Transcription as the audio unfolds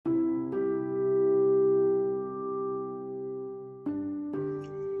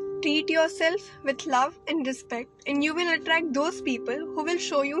treat yourself with love and respect, and you will attract those people who will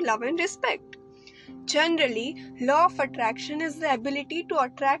show you love and respect. Generally, law of attraction is the ability to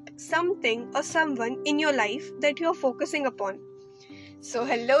attract something or someone in your life that you are focusing upon. So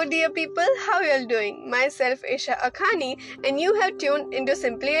hello dear people, how are you all doing? Myself Aisha Akhani, and you have tuned into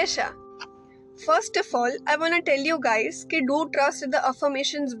Simply Aisha. First of all, I want to tell you guys कि do trust the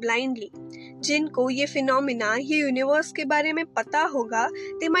affirmations blindly. जिनको ये phenomena, ये universe के बारे में पता होगा,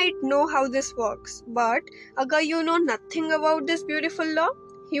 they might know how this works. But अगर you know nothing about this beautiful law,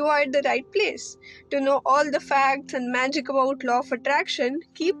 you are at the right place. To know all the facts and magic about law of attraction,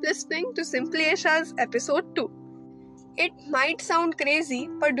 keep listening to Simply Aisha's episode 2. It might sound crazy,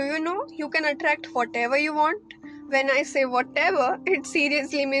 but do you know you can attract whatever you want? When I say whatever, it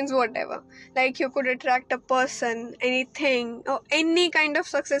seriously means whatever. Like you could attract a person, anything, or any kind of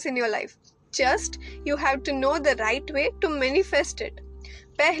success in your life. Just you have to know the right way to manifest it.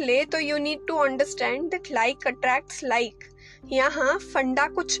 पहले तो you need to understand that like attracts like. यहाँ फंडा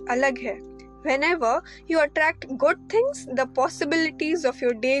कुछ अलग है. Whenever you attract good things, the possibilities of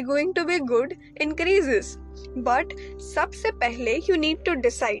your day going to be good increases. But सबसे पहले you need to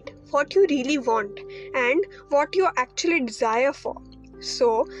decide what you really want and what you actually desire for.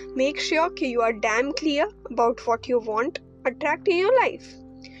 So make sure that you are damn clear about what you want attract in your life.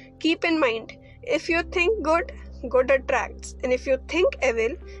 Keep in mind, if you think good, good attracts, and if you think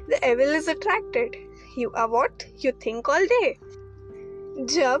evil, the evil is attracted. You are what you think all day.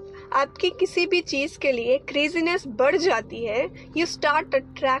 जब आपकी किसी भी चीज के लिए craziness बढ़ जाती है, you start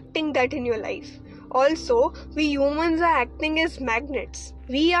attracting that in your life. Also, we humans are acting as magnets.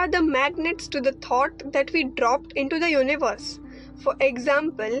 We are the magnets to the thought that we dropped into the universe. For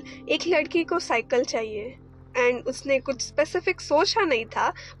example, एक लड़की को साइकिल चाहिए and उसने कुछ specific सोचा नहीं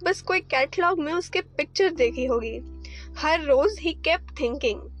था, बस कोई कैटलॉग में उसके पिक्चर देखी होगी. हर रोज he kept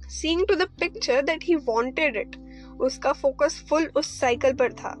thinking, seeing to the picture that he wanted it. उसका फोकस फुल उस साइकिल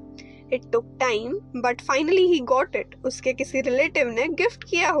पर था. It took time, but finally he got it. उसके किसी रिलेटिव ने गिफ्ट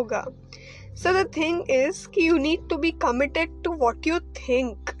किया होगा. So the thing is you need to be committed to what you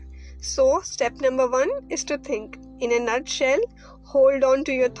think. So step number 1 is to think. In a nutshell, hold on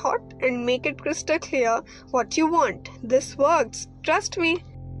to your thought and make it crystal clear what you want. This works. Trust me.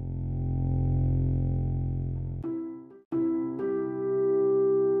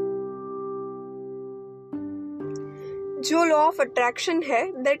 जो law of attraction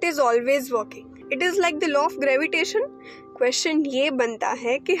है, that is always working. It is like the law of gravitation. Question ये बनता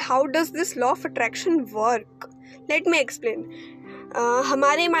है कि how does this law of attraction work? Let me explain.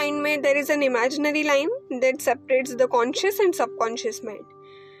 हमारे mind में there is an imaginary line that separates the conscious and subconscious mind.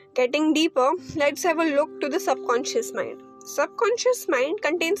 Getting deeper, let's have a look to the subconscious mind. Subconscious mind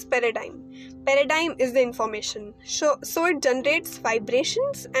contains paradigm. Paradigm is the information. So it generates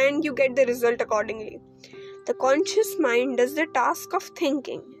vibrations and you get the result accordingly. The conscious mind does the task of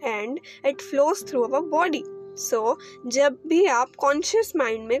thinking and it flows through our body. So, जब भी आप conscious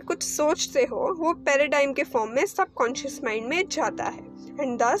mind में कुछ सोचते हो, वो paradigm के form में subconscious mind में जाता है,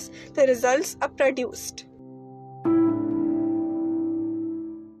 and thus the results are produced.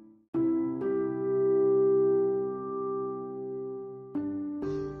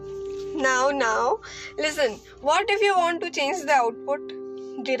 Now, listen. What if you want to change the output?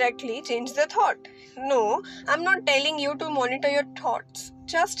 Directly change the thought. No, I'm not telling you to monitor your thoughts.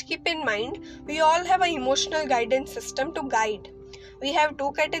 Just keep in mind, we all have an emotional guidance system to guide. We have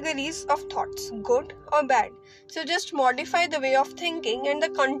 2 categories of thoughts, good or bad. So just modify the way of thinking and the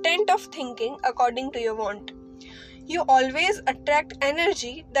content of thinking according to your want. You always attract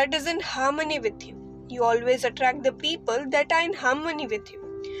energy that is in harmony with you. You always attract the people that are in harmony with you.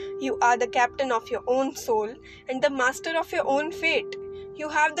 You are the captain of your own soul and the master of your own fate. You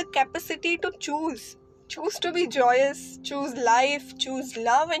have the capacity to choose. Choose to be joyous, choose life, choose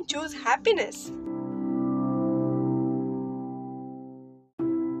love, and choose happiness.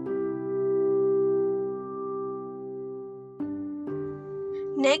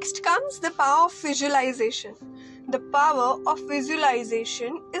 Next comes the power of visualization. The power of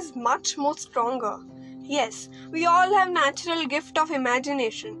visualization is much more stronger. Yes, we all have natural gift of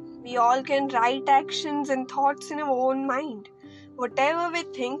imagination. We all can write actions and thoughts in our own mind. Whatever we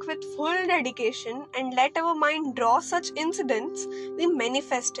think with full dedication and let our mind draw such incidents, we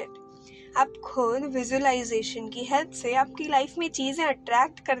manifest it. आप खुद visualisation की help से आपकी life में चीजें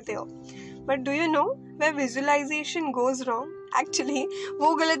attract करते हो. But do you know where visualization goes wrong? Actually,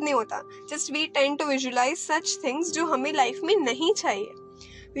 वो गलत नहीं होता. Just we tend to visualize such things जो हमें लाइफ में नहीं चाहिए.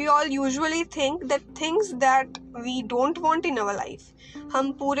 We all usually think that things that we don't want in our life.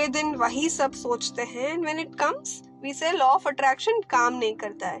 हम पूरे दिन वही सब सोचते हैं and when it comes, we say law of attraction काम नहीं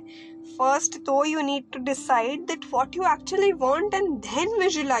करता है. First, though, you need to decide that what you actually want and then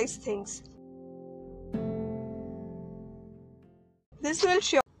visualize things. This will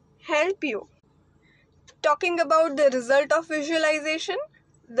sure help you. Talking about the result of visualization,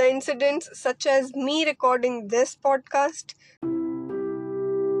 the incidents such as me recording this podcast,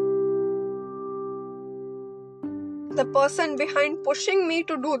 the person behind pushing me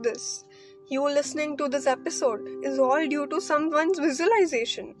to do this, you listening to this episode, is all due to someone's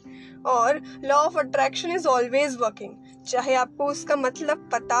visualization. और law of attraction is always working. चाहे आपको उसका मतलब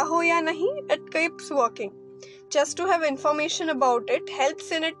पता हो या नहीं, it keeps working. Just to have information about it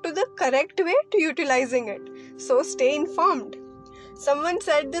helps in it to the correct way to utilizing it. So stay informed. Someone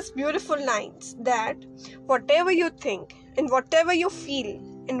said this beautiful lines that whatever you think and whatever you feel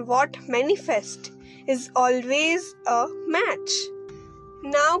and what manifest is always a match.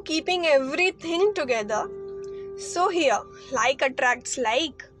 Now keeping everything together. So here, like attracts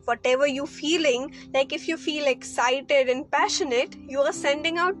like. Whatever you feeling, like if you feel excited and passionate, you are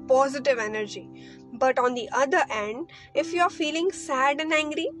sending out positive energy. But on the other end, if you are feeling sad and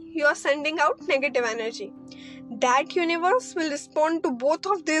angry, you are sending out negative energy. That universe will respond to both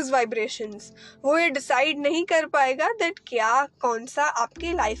of these vibrations. वो ये decide नहीं कर पाएगा that क्या कौन सा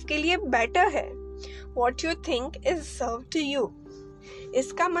आपके life के लिए better है. What you think is served to you.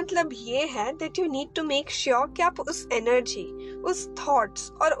 इसका मतलब ये है that you need to make sure कि आप उस energy, उस thoughts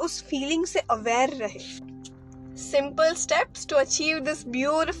और उस feeling से aware रहे. Simple steps to achieve this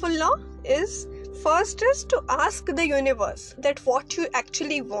beautiful law is, first is to ask the universe that what you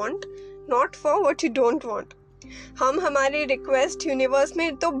actually want, not for what you don't want. हम हमारे request universe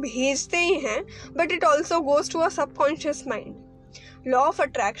में तो भेजते ही हैं, but it also goes to our subconscious mind. Law of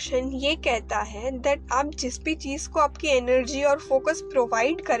attraction ये कहता है that आप जिस भी चीज़ को आपकी एनर्जी और फोकस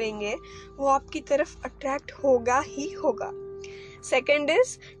प्रोवाइड करेंगे वो आपकी तरफ अट्रैक्ट होगा ही होगा. सेकेंड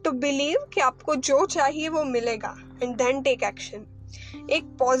इज टू बिलीव कि आपको जो चाहिए वो मिलेगा एंड देन टेक एक्शन.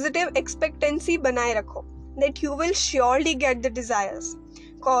 एक पॉजिटिव एक्सपेक्टेंसी बनाए रखो that you will surely get the desires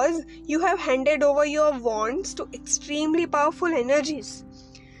cause you have handed over your wants to extremely powerful energies.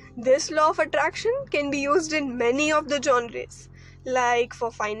 This law of attraction can be used in many of the genres, like for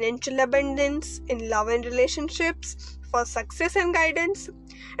financial abundance, in love and relationships, for success and guidance.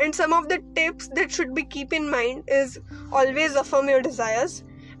 And some of the tips that should be keep in mind is always affirm your desires,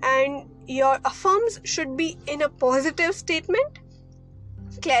 and your affirms should be in a positive statement.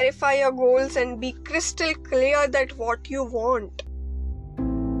 Clarify your goals and be crystal clear that what you want.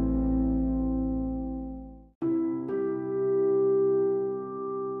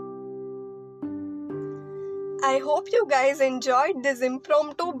 I hope you guys enjoyed this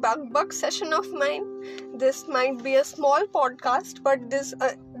impromptu bug session of mine. This might be a small podcast, but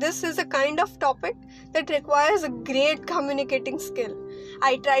this is a kind of topic that requires a great communicating skill.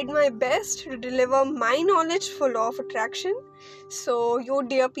 I tried my best to deliver my knowledge for law of attraction. So you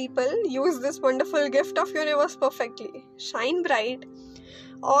dear people, use this wonderful gift of universe perfectly. Shine bright.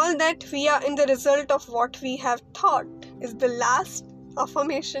 All that we are in the result of what we have thought is the last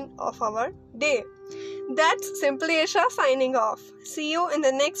affirmation of our day. That's Simply Isha signing off. See you in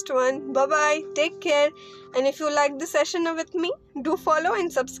the next one. Bye-bye. Take care. And if you like the session with me, do follow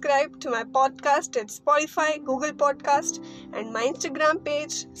and subscribe to my podcast at Spotify, Google Podcast, and my Instagram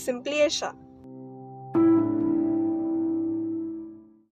page, Simply Isha.